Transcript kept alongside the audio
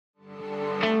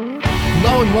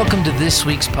Hello and welcome to this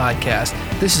week's podcast.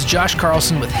 This is Josh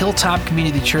Carlson with Hilltop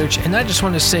Community Church, and I just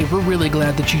want to say we're really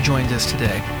glad that you joined us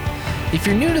today. If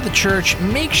you're new to the church,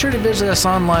 make sure to visit us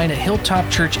online at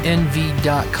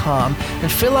hilltopchurchnv.com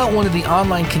and fill out one of the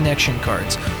online connection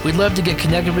cards. We'd love to get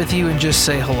connected with you and just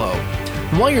say hello.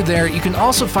 And while you're there, you can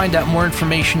also find out more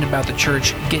information about the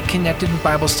church, get connected in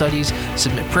Bible studies,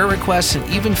 submit prayer requests, and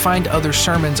even find other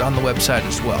sermons on the website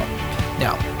as well.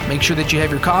 Now, make sure that you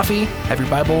have your coffee, have your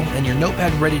Bible, and your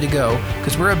notepad ready to go,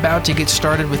 because we're about to get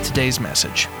started with today's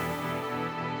message.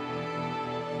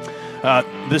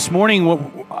 This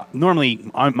morning,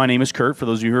 my name is Kurt. For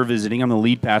those of you who are visiting, I'm the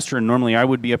lead pastor, and normally I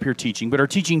would be up here teaching. But our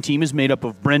teaching team is made up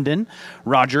of Brendan,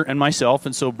 Roger, and myself.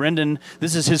 And so Brendan,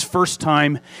 this is his first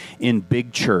time in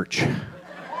big church.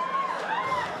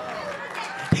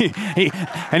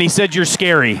 And he said, "You're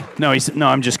scary." No, he said, "No,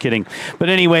 I'm just kidding." But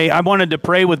anyway, I wanted to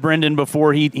pray with Brendan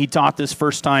before he taught this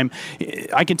first time.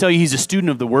 I can tell you he's a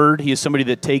student of the Word. He is somebody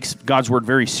that takes God's Word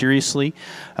very seriously.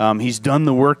 He's done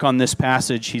the work on this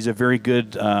passage. He's a very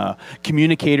good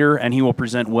communicator, and he will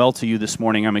present well to you this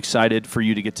morning. I'm excited for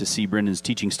you to get to see Brendan's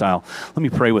teaching style. Let me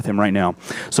pray with him right now.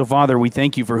 So, Father, we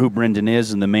thank you for who Brendan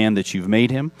is and the man that you've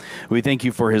made him. We thank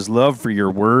you for his love for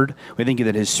your Word. We thank you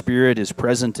that his Spirit is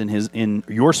present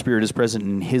your Spirit is present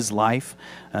in his life.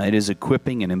 It is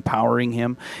equipping and empowering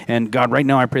him. And God, right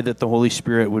now I pray that the Holy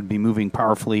Spirit would be moving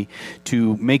powerfully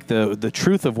to make the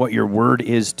truth of what your Word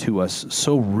is to us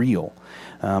so real,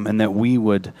 and that we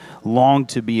would long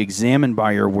to be examined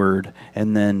by your Word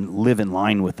and then live in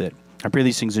line with it. I pray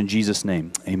these things in Jesus'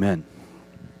 name. Amen.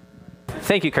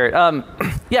 Thank you, Kurt.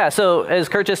 So as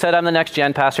Kurt just said, I'm the next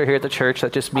gen pastor here at the church.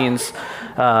 That just means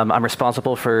I'm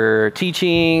responsible for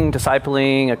teaching,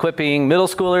 discipling, equipping middle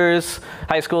schoolers,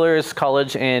 high schoolers,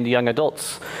 college, and young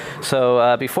adults.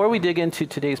 So before we dig into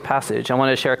today's passage, I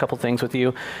want to share a couple things with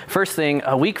you. First thing,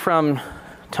 a week from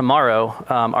tomorrow,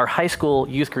 our high school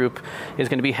youth group is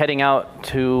going to be heading out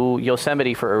to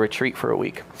Yosemite for a retreat for a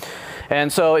week.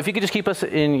 And so if you could just keep us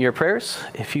in your prayers.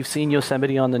 If you've seen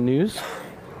Yosemite on the news,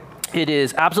 it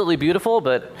is absolutely beautiful,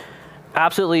 but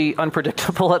absolutely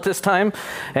unpredictable at this time.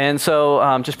 And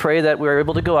so just pray that we're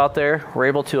able to go out there, we're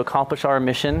able to accomplish our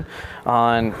mission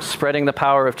on spreading the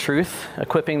power of truth,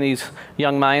 equipping these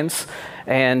young minds,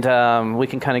 and we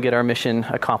can kind of get our mission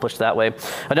accomplished that way.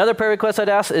 Another prayer request I'd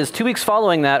ask is 2 weeks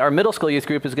following that, our middle school youth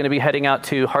group is going to be heading out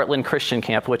to Heartland Christian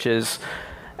Camp, which is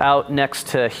out next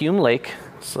to Hume Lake.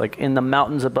 It's like in the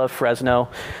mountains above Fresno.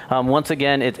 Once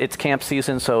again, it's camp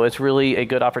season, so it's really a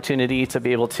good opportunity to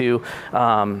be able to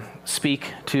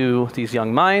speak to these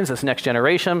young minds, this next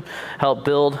generation, help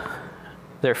build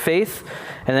their faith,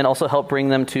 and then also help bring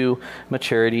them to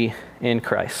maturity in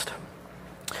Christ.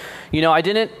 You know, I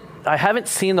haven't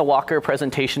seen the Walker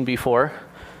presentation before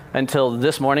until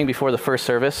this morning before the first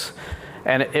service.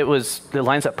 And it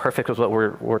lines up perfect with what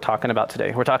we're talking about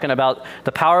today. We're talking about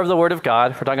the power of the Word of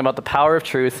God. We're talking about the power of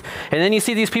truth. And then you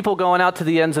see these people going out to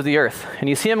the ends of the earth. And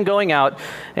you see them going out,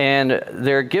 and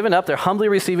they're giving up. They're humbly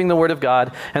receiving the Word of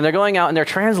God. And they're going out, and they're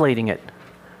translating it.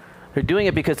 They're doing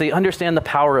it because they understand the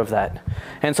power of that.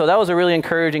 And so that was a really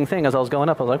encouraging thing as I was going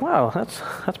up. I was like, wow, that's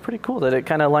pretty cool that it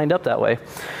kind of lined up that way.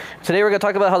 Today we're going to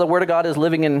talk about how the Word of God is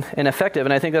living and effective,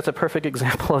 and I think that's a perfect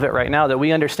example of it right now, that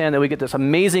we understand that we get this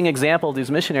amazing example of these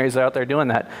missionaries that are out there doing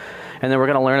that, and then we're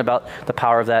going to learn about the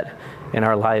power of that in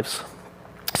our lives.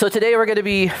 So today we're going to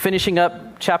be finishing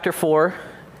up chapter 4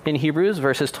 in Hebrews,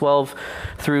 verses 12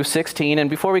 through 16.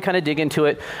 And before we kind of dig into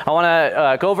it, I want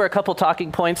to go over a couple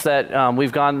talking points that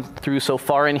we've gone through so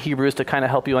far in Hebrews to kind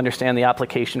of help you understand the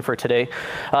application for today.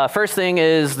 First thing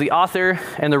is the author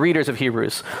and the readers of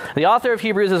Hebrews. The author of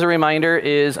Hebrews, as a reminder,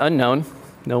 is unknown.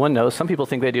 No one knows. Some people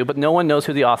think they do, but no one knows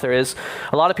who the author is.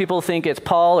 A lot of people think it's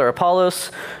Paul or Apollos,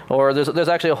 or there's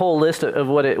actually a whole list of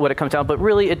what it comes down, but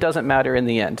really it doesn't matter in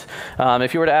the end.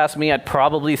 If you were to ask me, I'd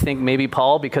probably think maybe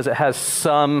Paul, because it has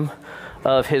some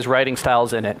of his writing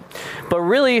styles in it. But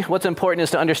really what's important is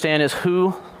to understand is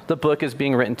who the book is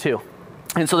being written to.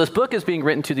 And so this book is being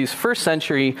written to these first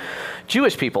century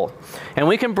Jewish people. And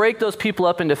we can break those people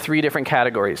up into 3 different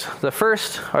categories. The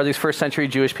first are these first century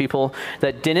Jewish people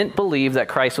that didn't believe that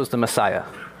Christ was the Messiah.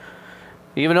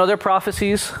 Even though their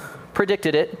prophecies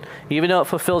predicted it, even though it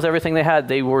fulfills everything they had,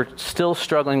 they were still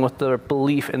struggling with their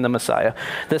belief in the Messiah.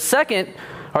 The second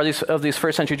of these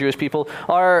first century Jewish people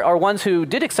are ones who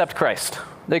did accept Christ.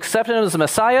 They accepted him as the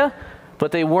Messiah,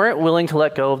 but they weren't willing to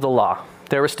let go of the law.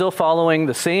 They were still following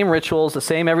the same rituals, the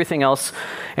same everything else,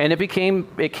 and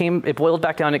it boiled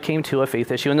back down, it came to a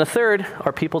faith issue. And the third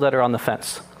are people that are on the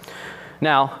fence.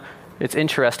 Now, it's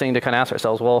interesting to kind of ask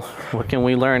ourselves, well, what can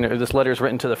we learn? This letter is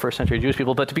written to the first century Jewish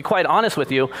people, but to be quite honest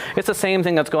with you, it's the same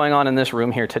thing that's going on in this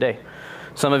room here today.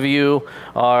 Some of you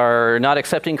are not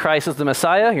accepting Christ as the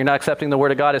Messiah. You're not accepting the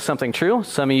Word of God as something true.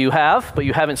 Some of you have, but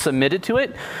you haven't submitted to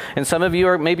it. And some of you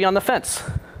are maybe on the fence.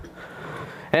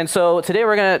 And so today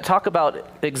we're going to talk about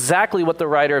exactly what the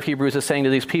writer of Hebrews is saying to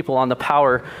these people on the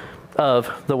power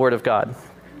of the Word of God.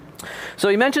 So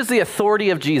he mentions the authority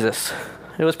of Jesus.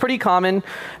 It was pretty common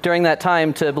during that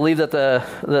time to believe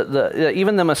that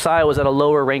even the Messiah was at a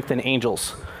lower rank than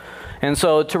angels. And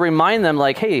so to remind them,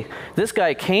 like, hey, this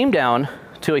guy came down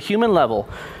to a human level,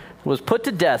 was put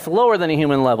to death lower than a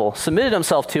human level, submitted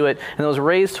himself to it, and was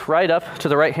raised right up to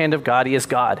the right hand of God. He is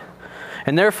God.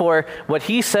 And therefore, what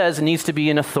he says needs to be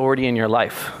an authority in your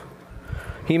life.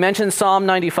 He mentioned Psalm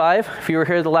 95. If you were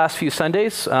here the last few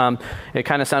Sundays, it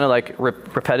kind of sounded like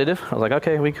repetitive. I was like,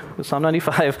 okay, Psalm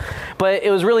 95. But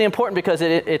it was really important because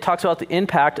it talks about the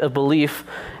impact of belief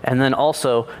and then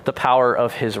also the power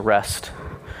of his rest.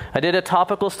 I did a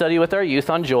topical study with our youth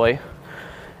on joy,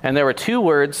 and there were two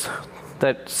words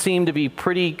that seemed to be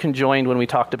pretty conjoined when we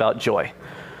talked about joy.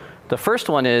 The first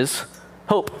one is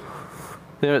hope.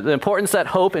 The importance that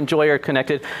hope and joy are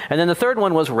connected. And then the third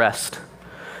one was rest.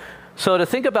 So to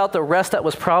think about the rest that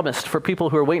was promised for people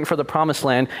who are waiting for the promised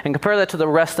land and compare that to the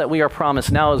rest that we are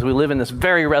promised now as we live in this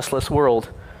very restless world.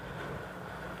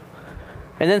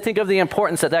 And then think of the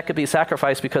importance that could be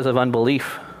sacrificed because of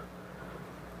unbelief.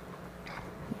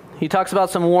 He talks about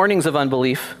some warnings of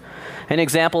unbelief and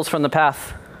examples from the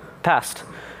past.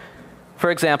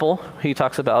 For example, he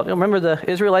talks about, remember the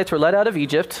Israelites were led out of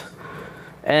Egypt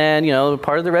and,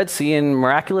 part of the Red Sea and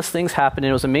miraculous things happened and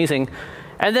it was amazing.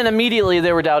 And then immediately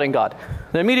they were doubting God.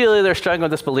 Immediately they're struggling with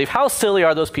this belief. How silly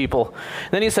are those people?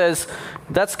 Then he says,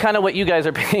 that's kind of what you guys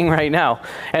are being right now.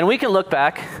 And we can look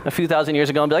back a few thousand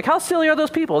years ago and be like, how silly are those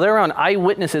people? They were around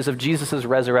eyewitnesses of Jesus'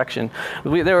 resurrection.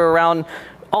 They were around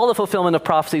all the fulfillment of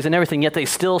prophecies and everything, yet they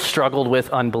still struggled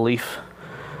with unbelief.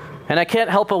 And I can't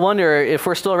help but wonder if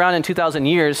we're still around in 2,000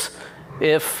 years,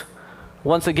 if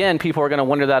once again people are going to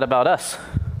wonder that about us.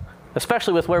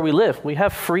 Especially with where we live. We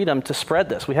have freedom to spread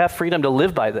this. We have freedom to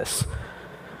live by this.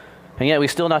 And yet we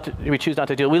choose not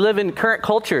to do it. We live in current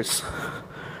cultures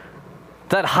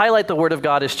that highlight the Word of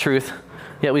God as truth,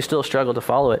 yet we still struggle to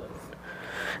follow it.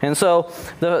 And so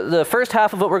the first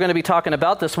half of what we're going to be talking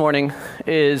about this morning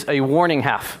is a warning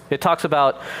half. It talks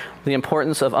about the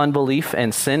importance of unbelief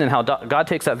and sin and how God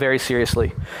takes that very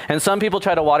seriously. And some people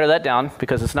try to water that down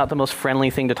because it's not the most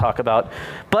friendly thing to talk about.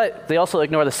 But they also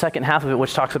ignore the second half of it,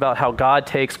 which talks about how God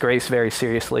takes grace very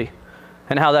seriously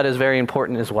and how that is very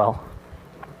important as well.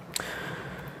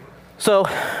 So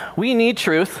we need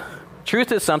truth.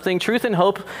 Truth and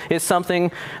hope is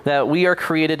something that we are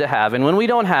created to have. And when we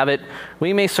don't have it,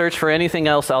 we may search for anything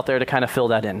else out there to kind of fill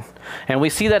that in. And we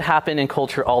see that happen in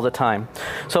culture all the time.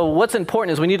 So what's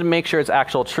important is we need to make sure it's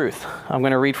actual truth. I'm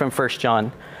going to read from 1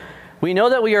 John. We know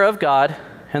that we are of God,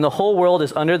 and the whole world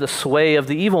is under the sway of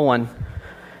the evil one.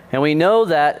 And we know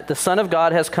that the Son of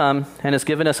God has come and has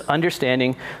given us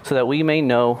understanding so that we may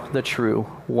know the true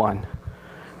one.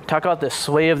 We talk about the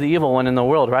sway of the evil one in the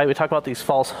world, right? We talk about these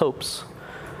false hopes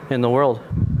in the world.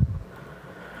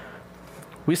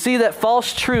 We see that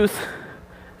false truth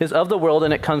is of the world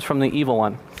and it comes from the evil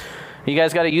one. You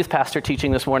guys got a youth pastor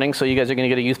teaching this morning, so you guys are going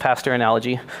to get a youth pastor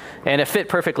analogy. And it fit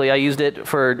perfectly. I used it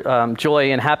for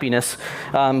joy and happiness.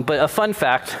 But a fun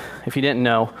fact, if you didn't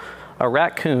know, a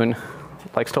raccoon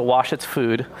likes to wash its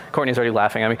food. Courtney's already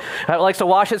laughing at me. It likes to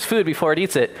wash its food before it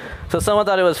eats it. So someone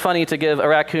thought it was funny to give a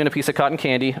raccoon a piece of cotton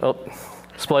candy. Oh,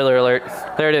 spoiler alert.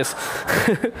 There it is.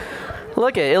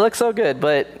 Look, it looks so good,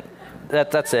 but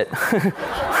that's it.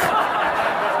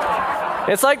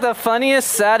 It's like the funniest,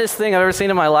 saddest thing I've ever seen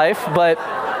in my life, but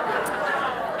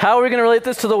how are we going to relate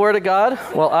this to the Word of God?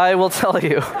 Well, I will tell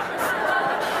you.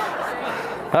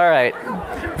 All right.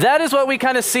 That is what we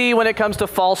kind of see when it comes to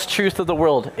false truth of the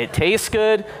world. It tastes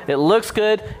good, it looks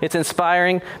good, it's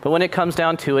inspiring, but when it comes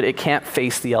down to it, it can't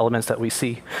face the elements that we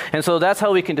see. And so that's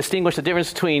how we can distinguish the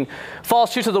difference between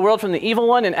false truth of the world from the evil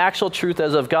one and actual truth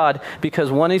as of God,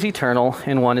 because one is eternal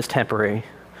and one is temporary.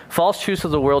 False truths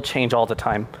of the world change all the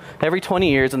time, every 20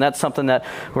 years, and that's something that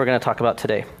we're going to talk about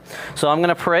today. So I'm going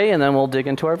to pray, and then we'll dig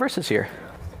into our verses here.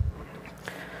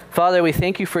 Father, we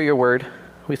thank you for your word.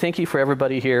 We thank you for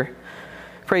everybody here.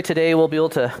 Pray today we'll be able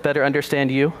to better understand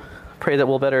you. Pray that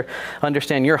we'll better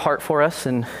understand your heart for us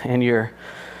and your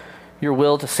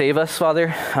will to save us,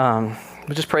 Father.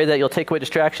 We just pray that you'll take away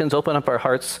distractions, open up our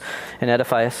hearts, and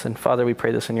edify us. And Father, we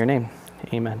pray this in your name.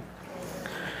 Amen.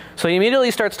 So he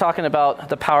immediately starts talking about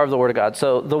the power of the Word of God.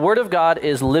 So the Word of God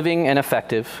is living and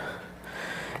effective.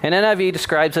 And NIV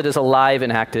describes it as alive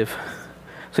and active.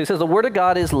 So he says the Word of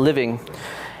God is living.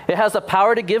 It has the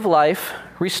power to give life,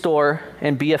 restore,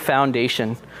 and be a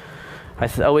foundation. I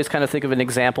always kind of think of an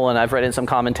example, and I've read in some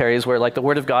commentaries where like the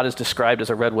Word of God is described as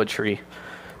a redwood tree.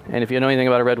 And if you know anything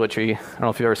about a redwood tree, I don't know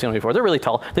if you've ever seen them before, they're really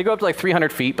tall. They grow up to like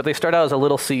 300 feet, but they start out as a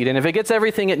little seed. And if it gets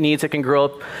everything it needs, it can grow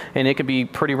up and it can be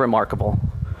pretty remarkable.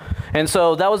 And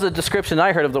so that was a description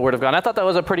I heard of the Word of God. And I thought that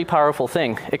was a pretty powerful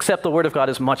thing, except the Word of God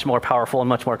is much more powerful and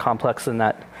much more complex than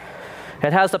that.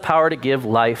 It has the power to give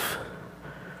life.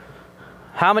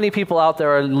 How many people out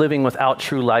there are living without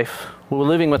true life? We're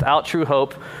living without true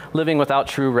hope, living without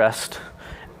true rest.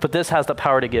 But this has the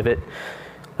power to give it.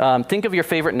 Think of your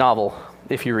favorite novel.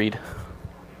 If you read.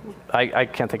 I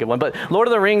can't think of one, but Lord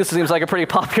of the Rings seems like a pretty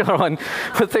popular one.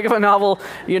 But think of a novel,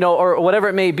 or whatever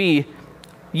it may be.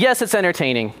 Yes, it's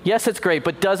entertaining. Yes, it's great,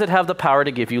 but does it have the power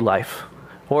to give you life?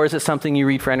 Or is it something you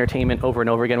read for entertainment over and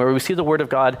over again? Where we see the Word of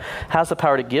God has the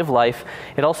power to give life.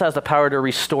 It also has the power to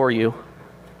restore you.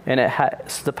 And it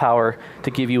has the power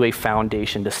to give you a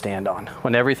foundation to stand on.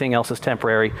 When everything else is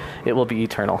temporary, it will be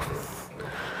eternal.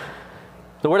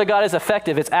 The Word of God is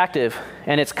effective, it's active,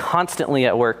 and it's constantly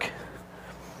at work.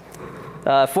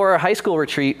 For our high school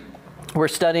retreat, we're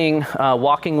studying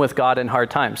walking with God in hard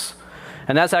times.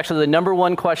 And that's actually the number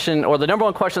one question, or the number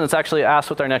one question that's actually asked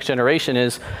with our next generation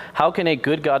is, how can a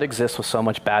good God exist with so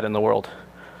much bad in the world?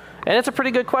 And it's a pretty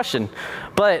good question.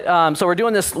 But so we're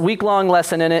doing this week-long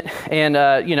lesson in it. And,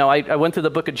 I went through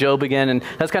the book of Job again. And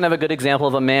that's kind of a good example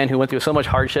of a man who went through so much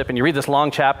hardship. And you read this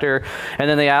long chapter. And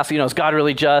then they ask, is God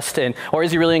really just? Or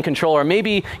is he really in control? Or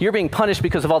maybe you're being punished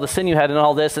because of all the sin you had and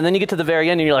all this. And then you get to the very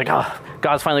end and you're like, oh,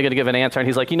 God's finally going to give an answer. And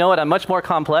he's like, you know what? I'm much more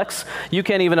complex. You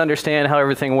can't even understand how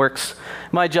everything works.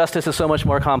 My justice is so much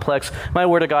more complex. My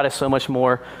Word of God is so much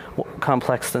more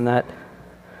complex than that.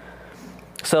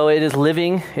 So it is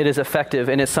living, it is effective,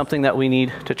 and it's something that we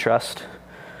need to trust.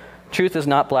 Truth is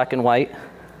not black and white.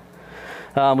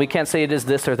 We can't say it is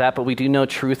this or that, but we do know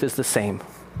truth is the same.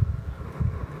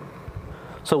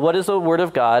 So what does the Word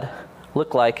of God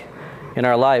look like in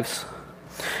our lives?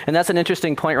 And that's an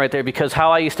interesting point right there, because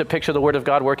how I used to picture the Word of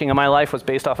God working in my life was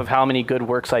based off of how many good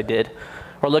works I did.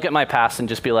 Or look at my past and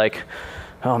just be like,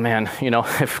 oh man,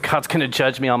 if God's going to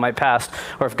judge me on my past,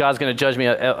 or if God's going to judge me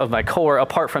of my core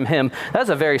apart from him,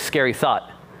 that's a very scary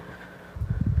thought.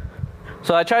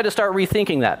 So I tried to start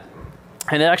rethinking that.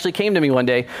 And it actually came to me one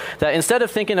day that instead of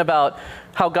thinking about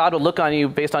how God would look on you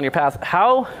based on your past,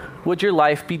 how would your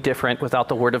life be different without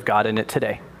the Word of God in it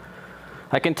today?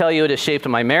 I can tell you it has shaped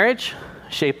my marriage,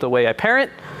 shaped the way I parent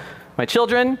my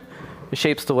children, it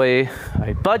shapes the way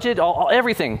I budget,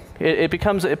 everything. It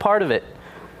becomes a part of it.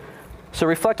 So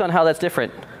reflect on how that's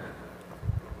different.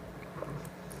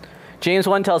 James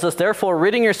 1 tells us, therefore,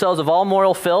 ridding yourselves of all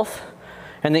moral filth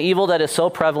and the evil that is so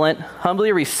prevalent,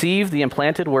 humbly receive the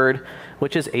implanted word,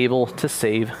 which is able to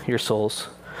save your souls.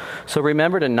 So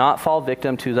remember to not fall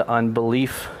victim to the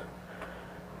unbelief.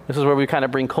 This is where we kind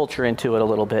of bring culture into it a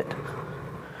little bit.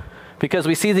 Because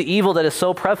we see the evil that is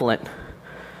so prevalent.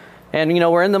 And,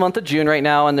 we're in the month of June right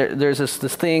now, and there's this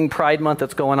thing, Pride Month,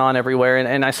 that's going on everywhere.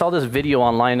 And I saw this video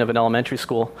online of an elementary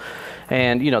school.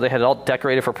 And, they had it all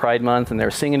decorated for Pride Month, and they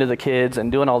were singing to the kids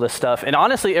and doing all this stuff. And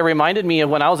honestly, it reminded me of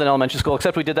when I was in elementary school,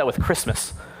 except we did that with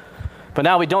Christmas. But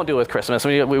now we don't do it with Christmas.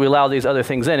 We allow these other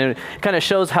things in. And it kind of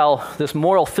shows how this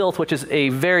moral filth, which is a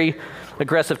very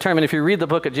aggressive term, and if you read the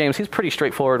book of James, he's pretty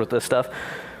straightforward with this stuff.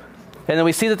 And then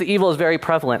we see that the evil is very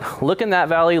prevalent. Look in that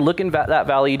valley, look in that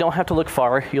valley. You don't have to look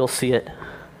far, you'll see it.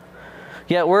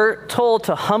 Yet we're told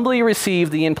to humbly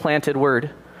receive the implanted word.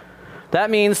 That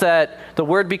means that the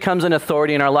word becomes an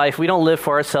authority in our life. We don't live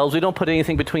for ourselves. We don't put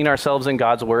anything between ourselves and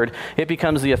God's word. It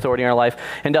becomes the authority in our life.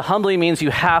 And to humbly means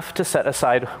you have to set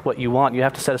aside what you want. You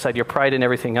have to set aside your pride and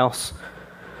everything else.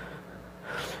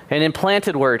 An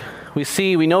implanted word.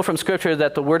 We know from Scripture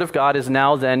that the word of God is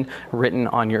now then written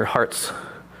on your hearts.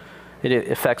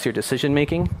 It affects your decision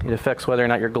making. It affects whether or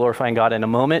not you're glorifying God in a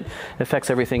moment. It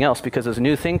affects everything else, because this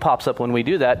new thing pops up when we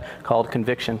do that called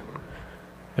conviction.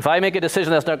 If I make a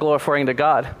decision that's not glorifying to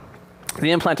God, the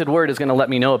implanted word is going to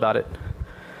let me know about it.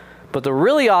 But the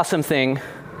really awesome thing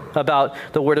about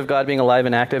the Word of God being alive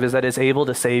and active is that it's able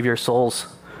to save your souls.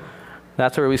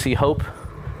 That's where we see hope.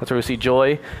 That's where we see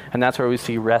joy. And that's where we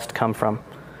see rest come from.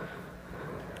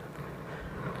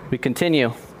 We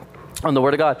continue on the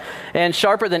Word of God. And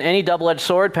sharper than any double-edged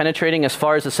sword, penetrating as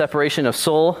far as the separation of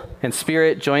soul and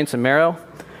spirit, joints and marrow.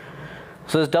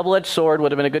 So this double-edged sword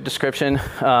would have been a good description.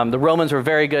 The Romans were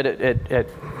very good at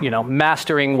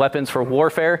mastering weapons for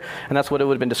warfare, and that's what it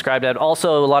would have been described as.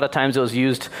 Also, a lot of times it was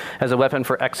used as a weapon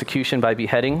for execution by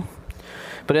beheading.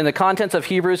 But in the contents of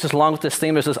Hebrews, just along with this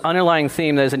theme, there's this underlying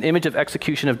theme that is an image of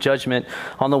execution of judgment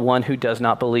on the one who does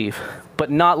not believe, but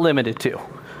not limited to.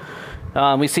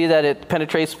 We see that it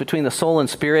penetrates between the soul and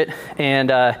spirit. And,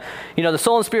 the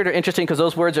soul and spirit are interesting because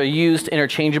those words are used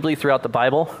interchangeably throughout the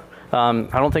Bible. I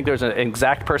don't think there's an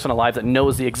exact person alive that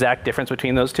knows the exact difference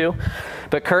between those two.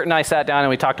 But Kurt and I sat down and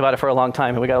we talked about it for a long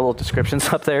time, and we got a little descriptions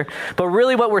up there. But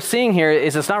really what we're seeing here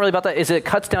is it's not really about that, is it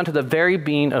cuts down to the very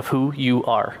being of who you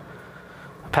are.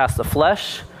 Past the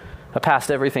flesh, past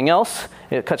everything else,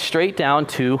 it cuts straight down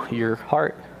to your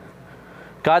heart.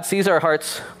 God sees our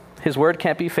hearts. His word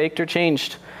can't be faked or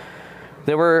changed.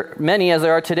 There were many, as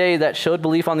there are today, that showed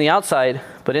belief on the outside,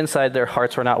 but inside their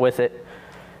hearts were not with it.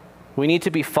 We need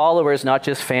to be followers, not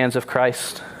just fans of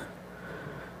Christ.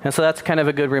 And so that's kind of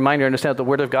a good reminder to understand that the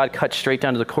Word of God cuts straight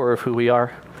down to the core of who we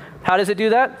are. How does it do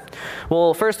that?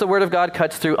 Well, first, the Word of God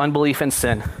cuts through unbelief and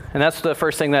sin. And that's the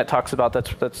first thing that it talks about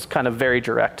that's kind of very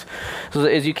direct. So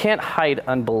is you can't hide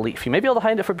unbelief. You may be able to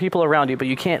hide it from people around you, but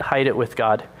you can't hide it with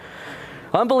God.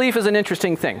 Unbelief is an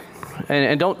interesting thing.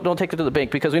 And don't take it to the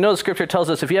bank, because we know the scripture tells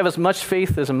us if you have as much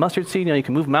faith as a mustard seed, you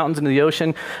can move mountains into the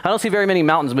ocean. I don't see very many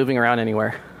mountains moving around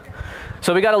anywhere.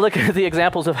 So we got to look at the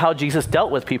examples of how Jesus dealt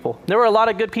with people. There were a lot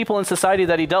of good people in society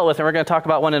that he dealt with, and we're going to talk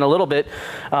about one in a little bit,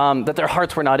 that their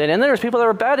hearts were not in. And there was people that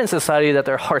were bad in society that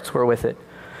their hearts were with it.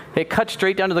 It cuts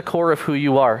straight down to the core of who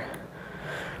you are.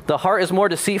 The heart is more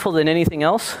deceitful than anything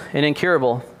else and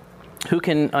incurable. Who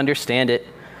can understand it?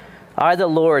 I, the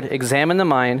Lord, examine the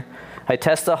mind. I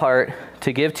test the heart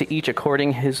to give to each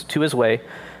according to his way,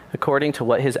 according to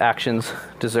what his actions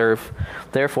deserve.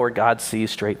 Therefore, God sees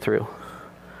straight through.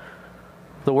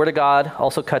 The Word of God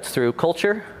also cuts through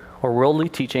culture or worldly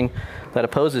teaching that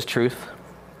opposes truth.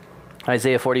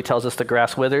 Isaiah 40 tells us the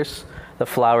grass withers, the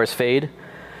flowers fade.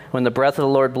 When the breath of the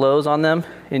Lord blows on them,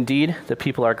 indeed, the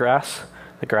people are grass.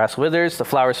 The grass withers, the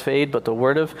flowers fade, but the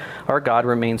word of our God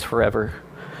remains forever.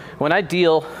 When I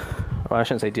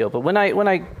when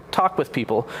I talk with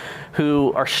people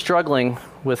who are struggling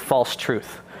with false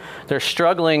truth, they're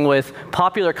struggling with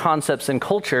popular concepts in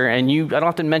culture, and I don't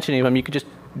have to mention any of them, you could just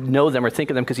know them or think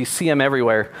of them because you see them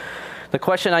everywhere. The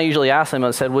question I usually ask them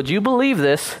is, would you believe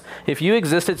this if you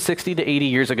existed 60 to 80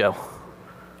 years ago?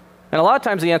 And a lot of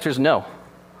times the answer is no,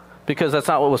 because that's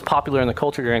not what was popular in the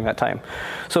culture during that time.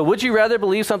 So would you rather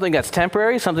believe something that's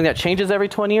temporary, something that changes every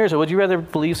 20 years, or would you rather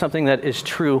believe something that is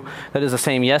true, that is the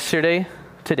same yesterday,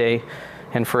 today,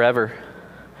 and forever?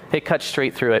 It cuts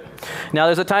straight through it. Now,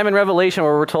 there's a time in Revelation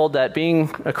where we're told that being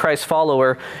a Christ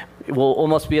follower will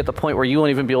almost be at the point where you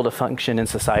won't even be able to function in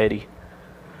society.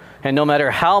 And no matter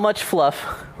how much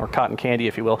fluff, or cotton candy,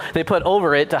 if you will, they put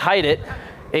over it to hide it,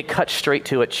 it cuts straight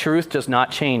to it. Truth does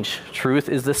not change. Truth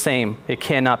is the same. It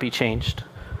cannot be changed.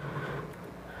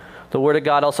 The Word of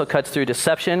God also cuts through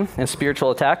deception and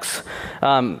spiritual attacks.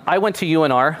 I went to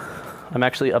UNR. I'm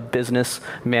actually a business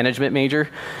management major.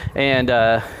 And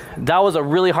that was a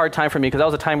really hard time for me, because that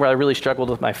was a time where I really struggled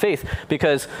with my faith,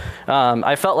 because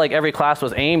I felt like every class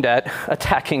was aimed at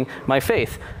attacking my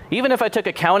faith. Even if I took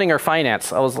accounting or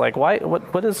finance, I was like, why?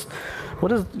 What does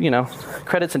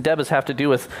credits and debits have to do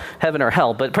with heaven or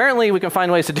hell? But apparently we can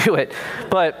find ways to do it.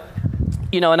 But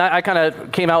and I kind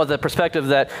of came out with the perspective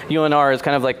that UNR is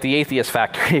kind of like the atheist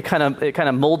factory. It kind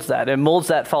of molds that. It molds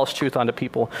that false truth onto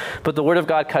people. But the Word of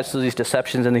God cuts through these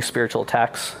deceptions and these spiritual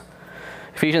attacks.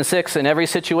 Ephesians 6, in every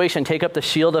situation, take up the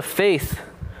shield of faith,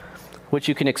 which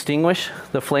you can extinguish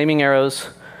the flaming arrows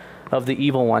of the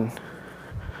evil one.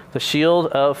 The shield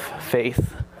of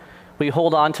faith. We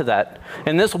hold on to that.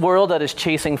 In this world that is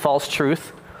chasing false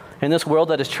truth, in this world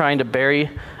that is trying to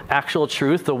bury actual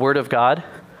truth, the Word of God,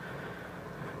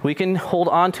 we can hold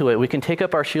on to it. We can take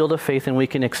up our shield of faith and we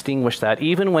can extinguish that,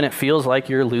 even when it feels like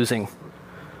you're losing.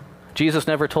 Jesus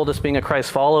never told us being a Christ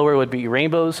follower would be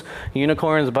rainbows,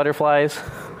 unicorns, butterflies,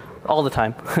 all the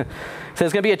time. So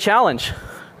it's going to be a challenge.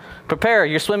 Prepare.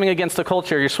 You're swimming against the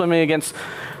culture. You're swimming against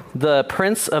the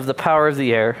prince of the power of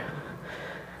the air.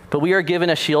 But we are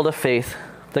given a shield of faith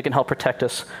that can help protect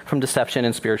us from deception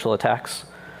and spiritual attacks.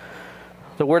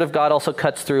 The Word of God also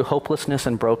cuts through hopelessness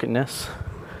and brokenness.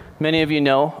 Many of you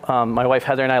know, my wife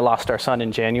Heather and I lost our son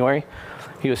in January.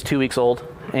 He was 2 weeks old,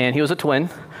 and he was a twin.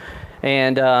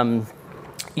 And,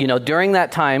 during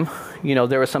that time,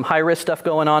 there was some high-risk stuff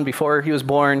going on before he was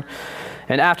born.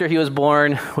 And after he was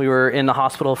born, we were in the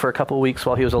hospital for a couple of weeks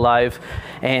while he was alive.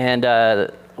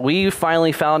 And we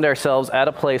finally found ourselves at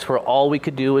a place where all we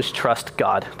could do was trust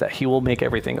God, that he will make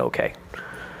everything okay.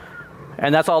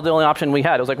 And that's all the only option we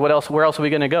had. It was like, where else are we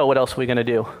going to go? What else are we going to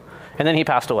do? And then he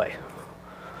passed away.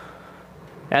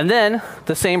 And then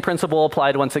the same principle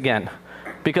applied once again.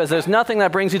 because there's nothing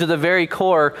that brings you to the very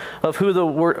core of who the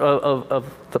word of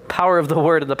the power of the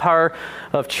word and the power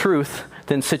of truth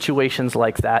than situations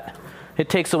like that. It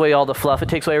takes away all the fluff, it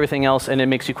takes away everything else, and it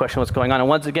makes you question what's going on. And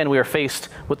once again, we are faced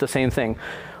with the same thing.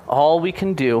 All we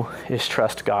can do is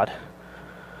trust God.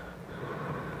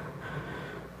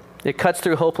 It cuts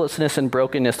through hopelessness and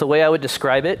brokenness. The way I would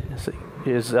describe it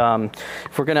is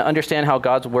if we're going to understand how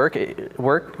God's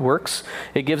works,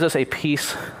 it gives us a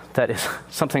peace that is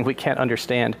something we can't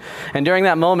understand. And during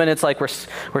that moment, it's like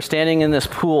we're standing in this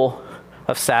pool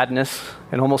of sadness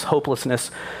and almost hopelessness,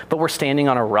 but we're standing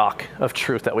on a rock of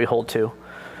truth that we hold to.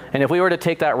 And if we were to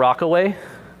take that rock away,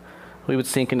 we would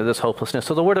sink into this hopelessness.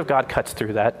 So the Word of God cuts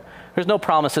through that. There's no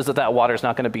promises that that water is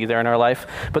not going to be there in our life,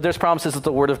 but there's promises that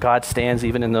the Word of God stands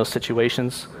even in those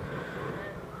situations.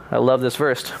 I love this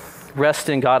verse. Rest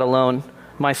in God alone,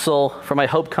 my soul, for my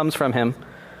hope comes from him.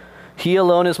 He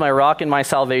alone is my rock and my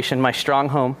salvation, my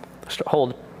stronghold.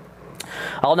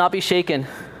 I'll not be shaken.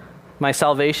 My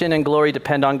salvation and glory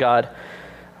depend on God,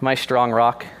 my strong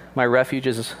rock. My refuge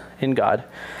is in God.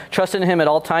 Trust in him at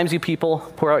all times, you people.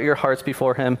 Pour out your hearts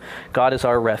before him. God is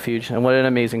our refuge. And what an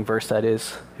amazing verse that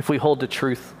is. If we hold to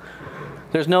truth,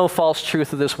 there's no false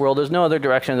truth of this world. There's no other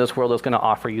direction in this world that's going to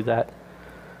offer you that.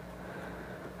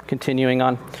 Continuing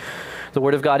on. The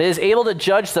Word of God is able to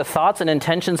judge the thoughts and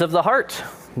intentions of the heart.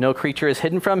 No creature is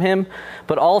hidden from him,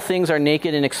 but all things are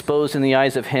naked and exposed in the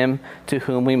eyes of him to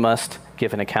whom we must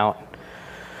give an account.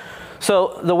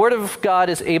 So the Word of God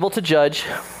is able to judge.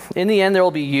 In the end, there will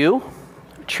be you,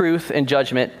 truth, and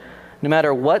judgment. No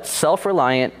matter what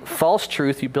self-reliant, false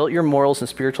truth you built your morals and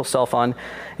spiritual self on,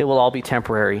 it will all be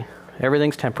temporary.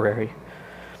 Everything's temporary,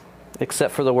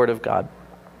 except for the Word of God.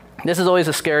 This is always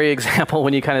a scary example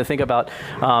when you kind of think about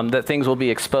that things will be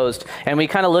exposed. And we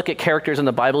kind of look at characters in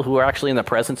the Bible who are actually in the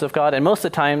presence of God, and most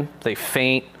of the time they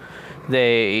faint,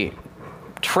 they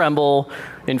tremble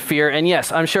in fear. And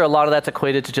yes, I'm sure a lot of that's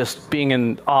equated to just being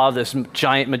in awe of this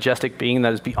giant, majestic being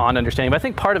that is beyond understanding. But I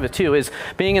think part of it too is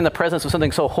being in the presence of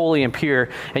something so holy and pure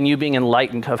and you being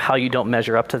enlightened of how you don't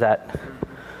measure up to that.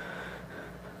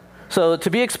 So to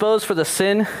be exposed for the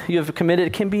sin you have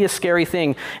committed can be a scary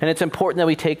thing. And it's important that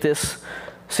we take this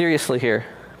seriously here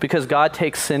because God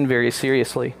takes sin very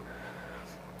seriously.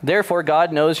 Therefore,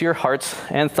 God knows your hearts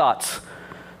and thoughts.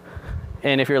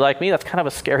 And if you're like me, that's kind of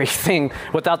a scary thing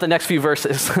without the next few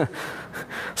verses.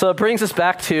 So it brings us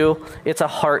back to it's a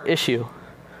heart issue.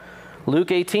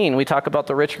 Luke 18, we talk about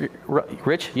the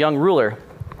rich young ruler.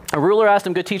 A ruler asked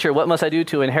him, "Good teacher, what must I do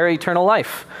to inherit eternal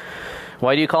life?"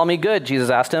 "Why do you call me good?" Jesus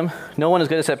asked him. "No one is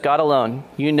good except God alone.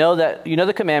 You know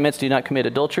the commandments: do not commit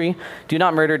adultery, do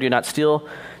not murder, do not steal,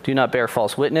 do not bear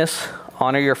false witness,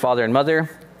 honor your father and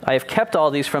mother. I have kept all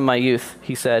these from my youth,"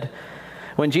 he said.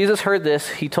 When Jesus heard this,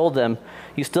 he told them,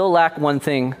 "You still lack one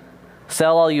thing.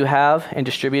 Sell all you have and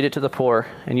distribute it to the poor,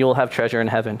 and you will have treasure in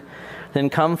heaven. Then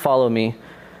come follow me."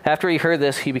 After he heard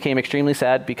this, he became extremely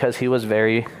sad because he was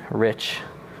very rich.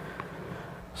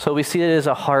 So we see it as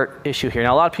a heart issue here.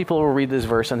 Now, a lot of people will read this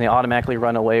verse and they automatically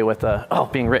run away with,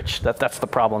 being rich. That's the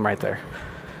problem right there.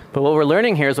 But what we're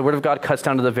learning here is the Word of God cuts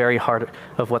down to the very heart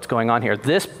of what's going on here.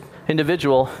 This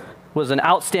individual was an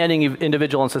outstanding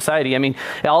individual in society. I mean,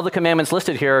 all the commandments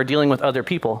listed here are dealing with other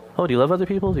people. Oh, do you love other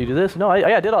people? Do you do this? No,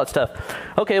 I did all that stuff.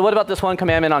 Okay, what about this one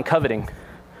commandment on coveting?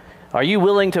 Are you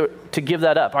willing to give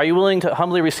that up? Are you willing to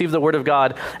humbly receive the Word of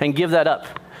God and give that up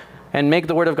and make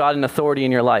the Word of God an authority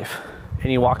in your life? And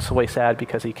he walks away sad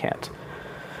because he can't.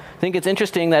 I think it's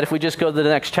interesting that if we just go to the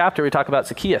next chapter, we talk about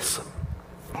Zacchaeus.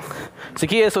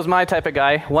 Zacchaeus was my type of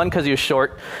guy. One, because he was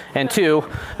short, and two,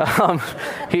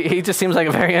 he just seems like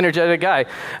a very energetic guy.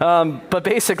 But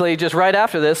basically, just right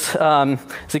after this,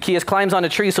 Zacchaeus climbs on a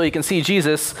tree so he can see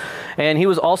Jesus, and he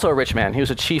was also a rich man. He was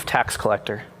a chief tax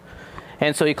collector.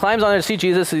 And so he climbs on there to see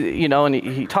Jesus, and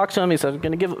he talks to him. He says, "I'm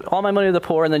going to give all my money to the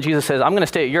poor." And then Jesus says, "I'm going to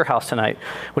stay at your house tonight,"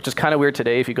 which is kind of weird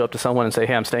today if you go up to someone and say,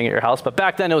 "Hey, I'm staying at your house." But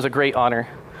back then, it was a great honor.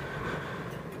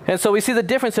 And so we see the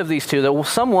difference of these two, that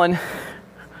someone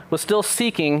was still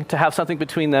seeking to have something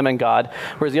between them and God,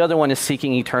 whereas the other one is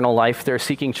seeking eternal life. They're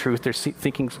seeking truth.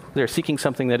 They're seeking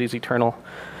something that is eternal.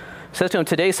 It says to him,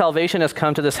 "Today salvation has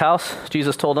come to this house,"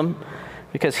 Jesus told him,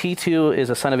 "because he too is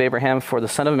a son of Abraham, for the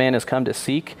Son of Man has come to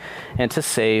seek and to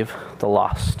save the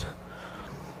lost."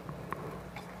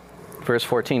 Verse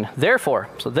 14, therefore,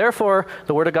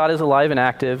 the Word of God is alive and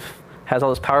active, has all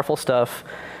this powerful stuff.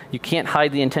 You can't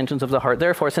hide the intentions of the heart.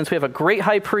 Therefore, since we have a great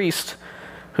high priest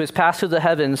who has passed through the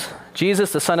heavens,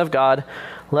 Jesus, the Son of God,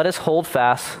 let us hold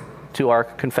fast to our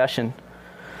confession.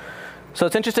 So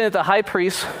it's interesting that the high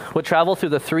priest would travel through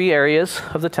the three areas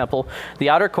of the temple, the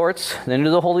outer courts, then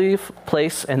into the holy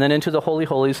place, and then into the holy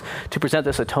holies to present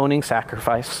this atoning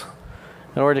sacrifice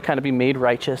in order to kind of be made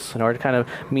righteous, in order to kind of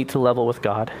meet the level with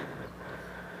God.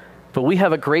 But we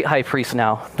have a great high priest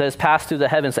now that has passed through the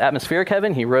heavens, the atmospheric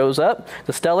heaven. He rose up,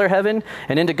 the stellar heaven,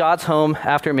 and into God's home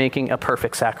after making a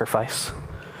perfect sacrifice.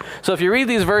 So if you read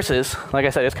these verses, like I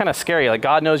said, it's kind of scary. Like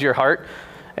God knows your heart,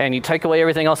 and you take away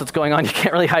everything else that's going on. You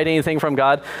can't really hide anything from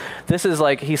God. This is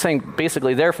like, he's saying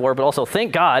basically, therefore, but also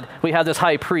thank God we have this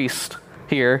high priest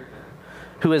here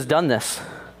who has done this.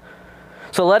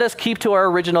 So let us keep to our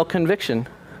original conviction,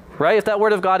 right? If that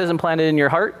word of God is implanted in your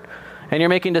heart and you're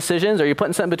making decisions or you're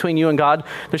putting something between you and God,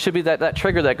 there should be that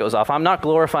trigger that goes off. I'm not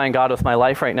glorifying God with my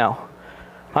life right now.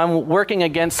 I'm working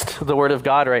against the word of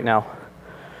God right now.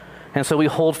 And so we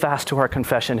hold fast to our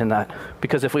confession in that.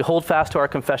 Because if we hold fast to our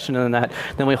confession in that,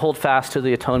 then we hold fast to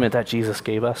the atonement that Jesus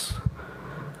gave us.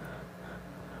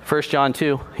 1 John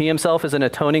 2, he himself is an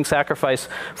atoning sacrifice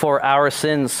for our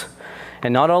sins.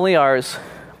 And not only ours,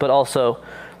 but also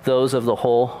those of the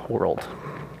whole world.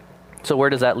 So where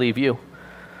does that leave you?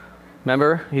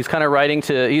 Remember, he's writing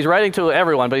to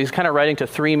everyone, but he's kind of writing to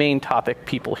three main topic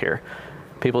people here.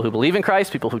 People who believe in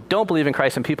Christ, people who don't believe in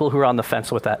Christ, and people who are on the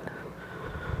fence with that.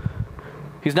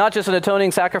 He's not just an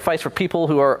atoning sacrifice for people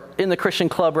who are in the Christian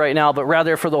club right now, but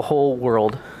rather for the whole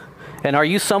world. And are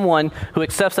you someone who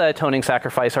accepts that atoning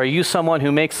sacrifice? Are you someone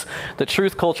who makes the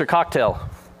truth culture cocktail?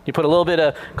 You put a little bit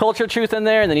of culture truth in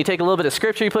there, and then you take a little bit of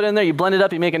scripture you put in there, you blend it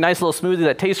up, you make a nice little smoothie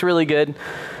that tastes really good.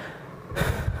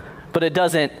 But it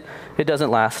doesn't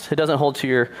last. It doesn't hold to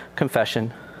your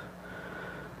confession.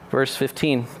 Verse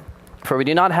 15, for we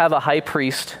do not have a high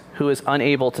priest who is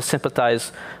unable to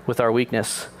sympathize with our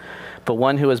weakness, but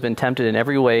one who has been tempted in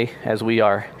every way as we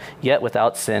are, yet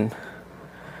without sin.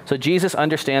 So Jesus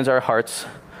understands our hearts.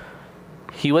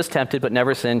 He was tempted but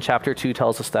never sinned. Chapter 2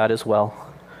 tells us that as well.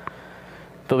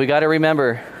 But we got to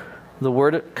remember, the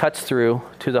word cuts through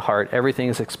to the heart. Everything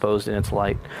is exposed in its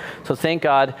light. So thank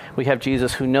God we have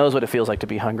Jesus who knows what it feels like to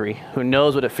be hungry, who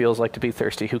knows what it feels like to be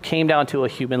thirsty, who came down to a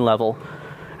human level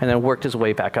and then worked his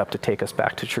way back up to take us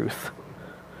back to truth.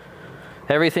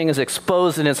 Everything is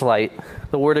exposed in its light.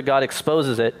 The word of God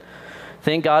exposes it.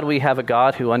 Thank God we have a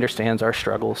God who understands our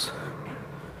struggles.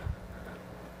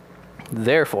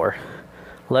 Therefore,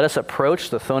 let us approach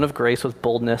the throne of grace with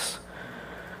boldness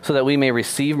so that we may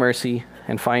receive mercy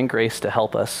and find grace to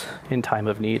help us in time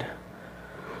of need.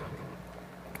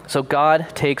 So God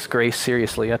takes grace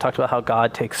seriously. I talked about how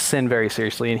God takes sin very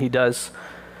seriously, and he does,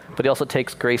 but he also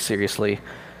takes grace seriously.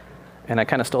 And I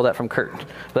kind of stole that from Kurt,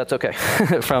 but that's okay,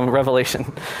 from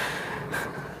Revelation.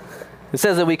 It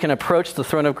says that we can approach the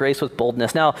throne of grace with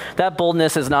boldness. Now, that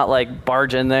boldness is not like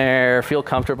barge in there, feel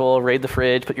comfortable, raid the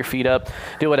fridge, put your feet up,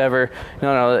 do whatever.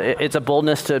 No, it's a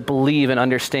boldness to believe and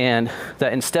understand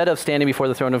that instead of standing before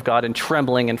the throne of God and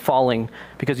trembling and falling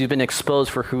because you've been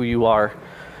exposed for who you are,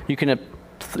 you can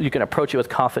approach it with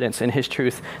confidence in his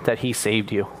truth that he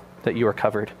saved you, that you are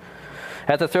covered.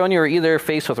 At the throne, you are either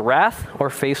faced with wrath or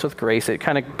faced with grace. It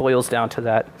kind of boils down to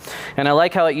that. And I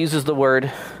like how it uses the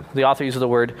author uses the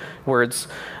words,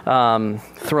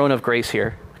 throne of grace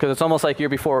here. Because it's almost like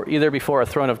you're either before a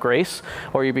throne of grace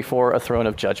or you're before a throne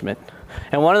of judgment.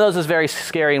 And one of those is very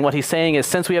scary. And what he's saying is,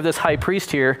 since we have this high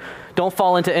priest here, don't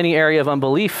fall into any area of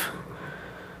unbelief.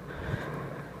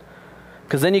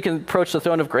 Because then you can approach the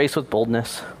throne of grace with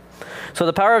boldness. So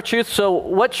the power of truth. So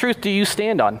what truth do you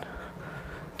stand on?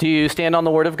 Do you stand on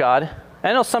the word of God?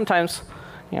 I know sometimes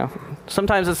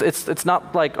it's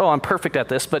not like, oh, I'm perfect at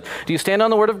this, but do you stand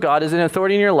on the word of God? Is it an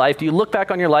authority in your life? Do you look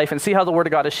back on your life and see how the word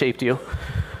of God has shaped you?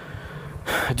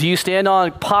 Do you stand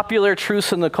on popular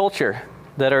truths in the culture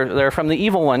that are from the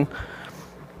evil one?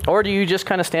 Or do you just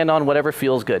kind of stand on whatever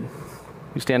feels good?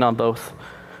 You stand on both.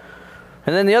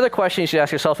 And then the other question you should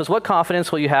ask yourself is, what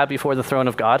confidence will you have before the throne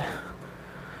of God?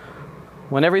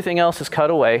 When everything else is cut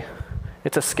away,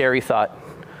 it's a scary thought.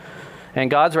 And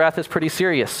God's wrath is pretty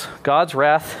serious. God's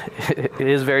wrath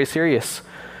is very serious.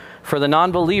 For the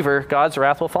non-believer, God's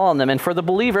wrath will fall on them. And for the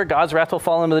believer, God's wrath will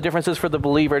fall on them. The difference is for the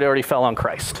believer, it already fell on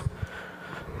Christ.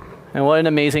 And what an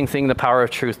amazing thing the power of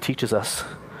truth teaches us.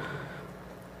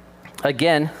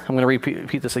 Again, I'm going to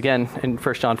repeat this again in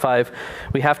 1 John 5.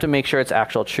 We have to make sure it's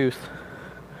actual truth.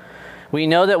 We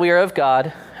know that we are of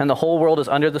God, and the whole world is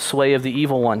under the sway of the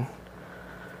evil one.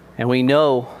 And we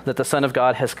know that the Son of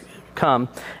God has come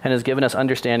and has given us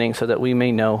understanding so that we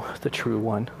may know the true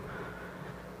one.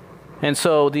 And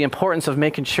so the importance of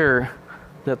making sure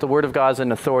that the word of God is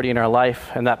an authority in our life,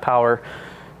 and that power,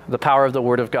 the power of the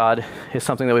word of God, is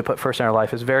something that we put first in our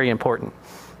life, is very important.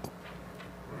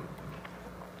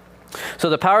 So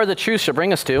the power of the truth should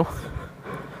bring us to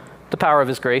the power of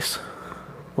his grace.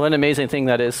 What an amazing thing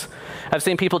that is. I've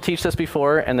seen people teach this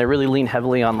before, and they really lean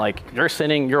heavily on like, you're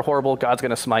sinning, you're horrible, God's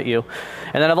going to smite you.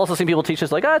 And then I've also seen people teach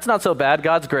this like, it's not so bad,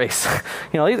 God's grace.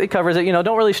 He covers it,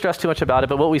 don't really stress too much about it.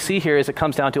 But what we see here is it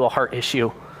comes down to a heart issue.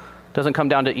 It doesn't come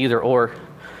down to either or.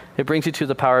 It brings you to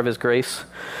the power of his grace.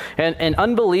 And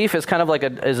unbelief is kind of like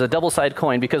a double-sided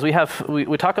coin, because we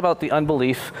talk about the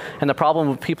unbelief and the problem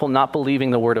with people not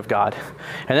believing the word of God.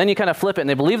 And then you kind of flip it and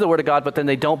they believe the word of God, but then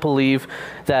they don't believe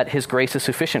that his grace is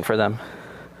sufficient for them.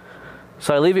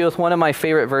 So I leave you with one of my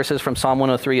favorite verses from Psalm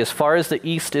 103. As far as the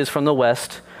east is from the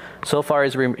west, so far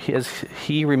as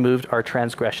he removed our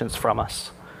transgressions from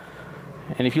us.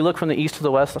 And if you look from the east to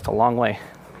the west, that's a long way.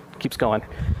 It keeps going.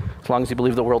 As long as you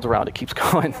believe the world's around, it keeps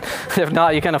going. If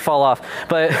not, you kind of fall off.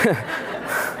 But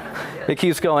it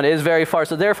keeps going. It is very far.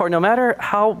 So therefore, no matter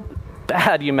how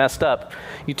bad you messed up,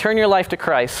 you turn your life to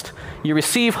Christ, you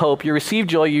receive hope, you receive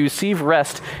joy, you receive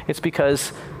rest. It's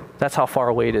because that's how far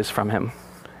away it is from him.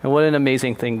 And what an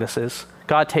amazing thing this is.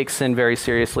 God takes sin very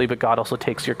seriously, but God also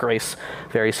takes your grace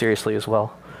very seriously as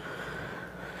well.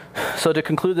 So to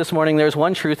conclude this morning, there's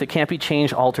one truth that can't be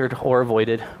changed, altered, or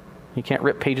avoided. You can't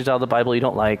rip pages out of the Bible you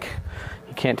don't like.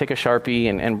 You can't take a Sharpie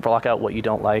and block out what you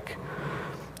don't like.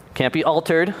 It can't be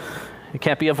altered. It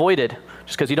can't be avoided.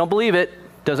 Just because you don't believe it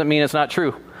doesn't mean it's not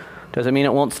true. Doesn't mean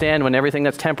it won't stand when everything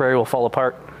that's temporary will fall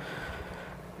apart.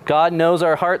 God knows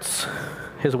our hearts.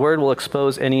 His word will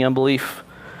expose any unbelief.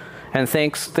 And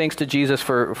thanks to Jesus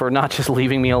for not just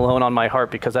leaving me alone on my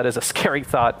heart, because that is a scary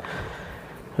thought.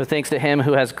 But thanks to him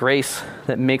who has grace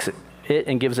that makes it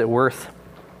and gives it worth.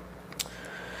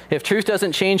 If truth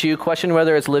doesn't change you, question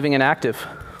whether it's living and active.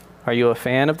 Are you a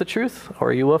fan of the truth,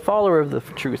 or are you a follower of the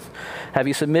truth? Have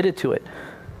you submitted to it?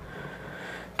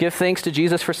 Give thanks to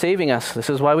Jesus for saving us. This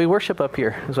is why we worship up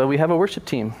here. This is why we have a worship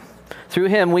team. Through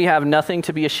him, we have nothing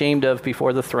to be ashamed of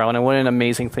before the throne, and what an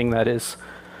amazing thing that is.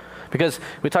 Because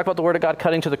we talk about the word of God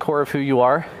cutting to the core of who you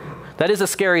are. That is a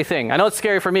scary thing. I know it's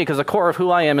scary for me because the core of who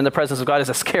I am in the presence of God is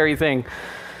a scary thing.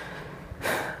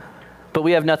 But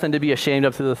we have nothing to be ashamed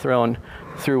of through the throne,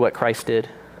 through what Christ did.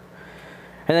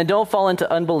 And then don't fall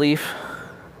into unbelief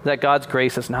that God's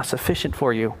grace is not sufficient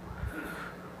for you.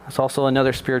 That's also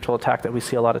another spiritual attack that we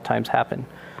see a lot of times happen.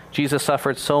 Jesus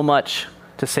suffered so much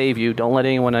to save you. Don't let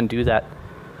anyone undo that.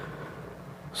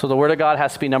 So the word of God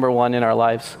has to be number one in our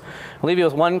lives. I'll leave you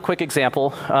with one quick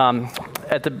example.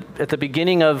 At the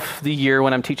beginning of the year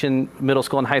when I'm teaching middle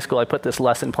school and high school, I put this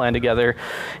lesson plan together.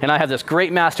 And I have this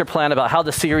great master plan about how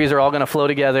the series are all going to flow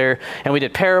together. And we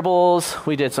did parables,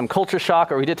 we did some culture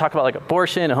shock, or we did talk about like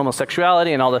abortion and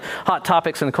homosexuality and all the hot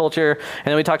topics in the culture. And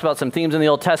then we talked about some themes in the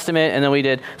Old Testament. And then we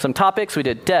did some topics. We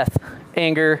did death,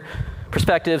 anger,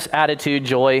 perspectives, attitude,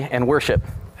 joy, and worship.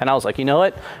 And I was like, you know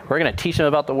what? We're going to teach them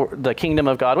about the kingdom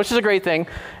of God, which is a great thing.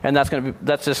 And we're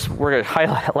going to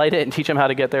highlight it and teach them how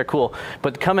to get there. Cool.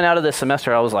 But coming out of this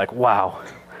semester, I was like, wow,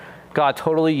 God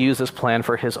totally used this plan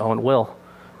for his own will.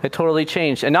 It totally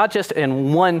changed. And not just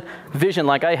in one vision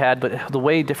like I had, but the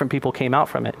way different people came out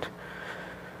from it.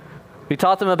 We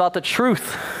taught them about the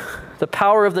truth, the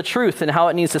power of the truth, and how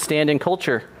it needs to stand in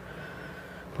culture.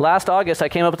 Last August, I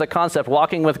came up with the concept,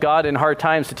 walking with God in hard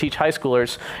times, to teach high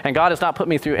schoolers. And God has not put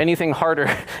me through anything harder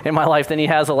in my life than he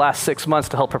has the last 6 months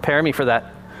to help prepare me for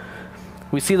that.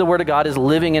 We see the word of God is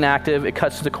living and active. It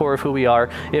cuts to the core of who we are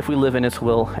if we live in its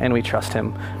will and we trust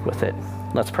him with it.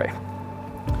 Let's pray.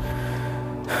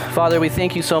 Father, we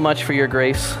thank you so much for your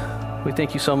grace. We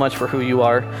thank you so much for who you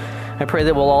are. I pray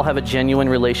that we'll all have a genuine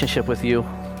relationship with you,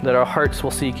 that our hearts will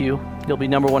seek you. You'll be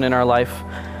number one in our life.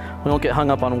 We won't get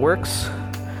hung up on works,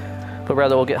 but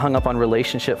rather we'll get hung up on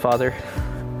relationship, Father.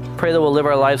 Pray that we'll live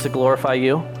our lives to glorify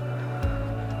you.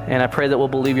 And I pray that we'll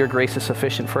believe your grace is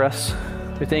sufficient for us.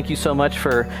 We thank you so much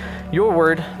for your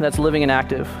word that's living and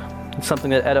active. It's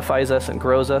something that edifies us and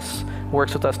grows us,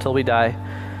 works with us till we die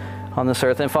on this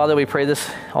earth. And Father, we pray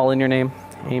this all in your name.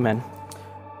 Amen.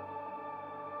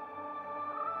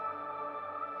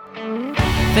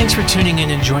 Thanks for tuning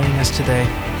in and joining us today.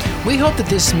 We hope that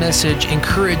this message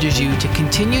encourages you to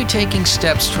continue taking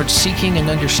steps towards seeking and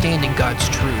understanding God's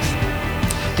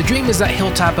truth. The dream is that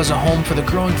Hilltop is a home for the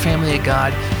growing family of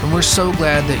God, and we're so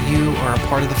glad that you are a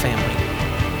part of the family.